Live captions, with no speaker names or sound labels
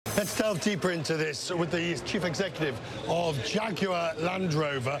Let's delve deeper into this with the Chief Executive of Jaguar Land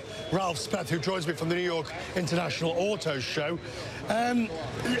Rover, Ralph Speth, who joins me from the New York International Auto Show.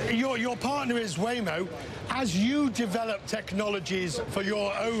 Your partner is Waymo. As you develop technologies for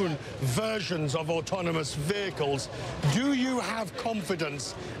your own versions of autonomous vehicles, do you have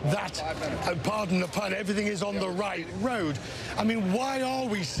confidence that, pardon the pun, everything is on the right road? I mean, why are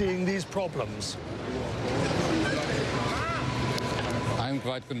we seeing these problems? I'm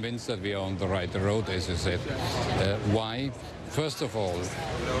quite convinced that we are on the right road, as you said. Why? First of all,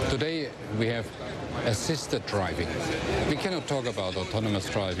 today we have assisted driving. We cannot talk about autonomous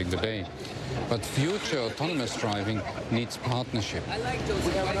driving today, but future autonomous driving needs partnership.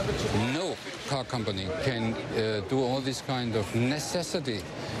 No car company can do all these kind of necessity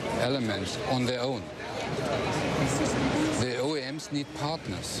elements on their own. The OEMs need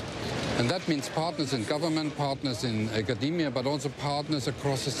partners. And that means partners in government, partners in academia, but also partners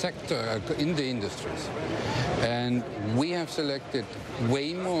across the sector, in the industries. And we have selected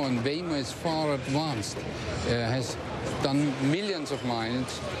Waymo, and Waymo is far advanced, has done millions of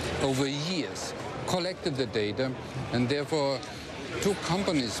miles over years, collected the data, and therefore two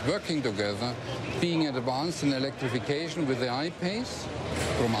companies working together, being advanced in electrification with the I-Pace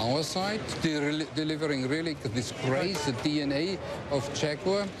from our side, delivering really this grace, the DNA of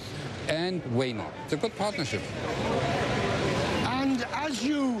Jaguar, and Waymo. It's a good partnership. And as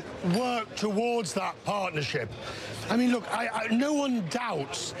you work towards that partnership, I mean, look, no one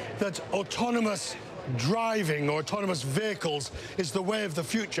doubts that autonomous driving or autonomous vehicles is the way of the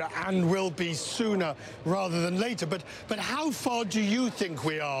future and will be sooner rather than later. But how far do you think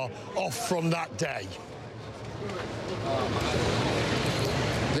we are off from that day?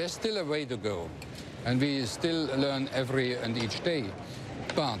 There's still a way to go, and we still learn every and each day.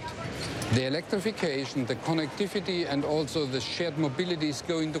 But the electrification, the connectivity, and also the shared mobility is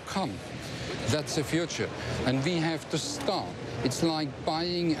going to come. That's the future. And we have to start. It's like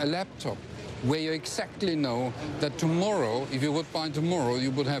buying a laptop where you exactly know that tomorrow, if you would buy tomorrow,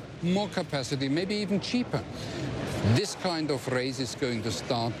 you would have more capacity, maybe even cheaper. This kind of race is going to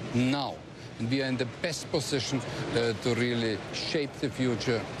start now. And we are in the best position to really shape the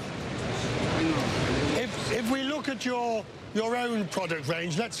future. If we look at your own product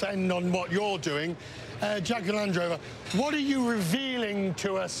range, let's end on what you're doing, Jaguar Land Rover, what are you revealing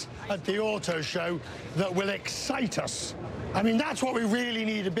to us at the auto show that will excite us? I mean, that's what we really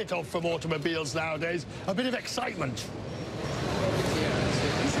need a bit of from automobiles nowadays, a bit of excitement.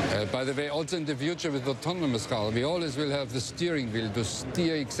 By the way, also in the future with autonomous car, we always will have the steering wheel to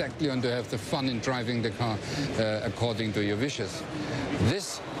steer exactly and to have the fun in driving the car according to your wishes.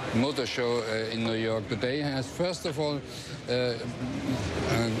 This motor show in New York today has first of all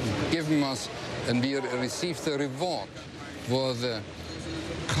given us, and we received the reward for the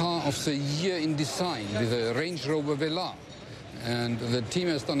car of the year in design with the Range Rover Velar. And the team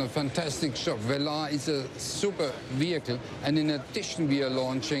has done a fantastic job. Velar is a super vehicle, and in addition we are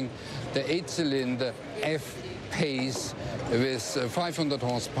launching the 8-cylinder F-Pace with 500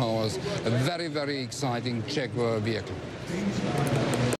 horsepower, a very, very exciting Jaguar vehicle.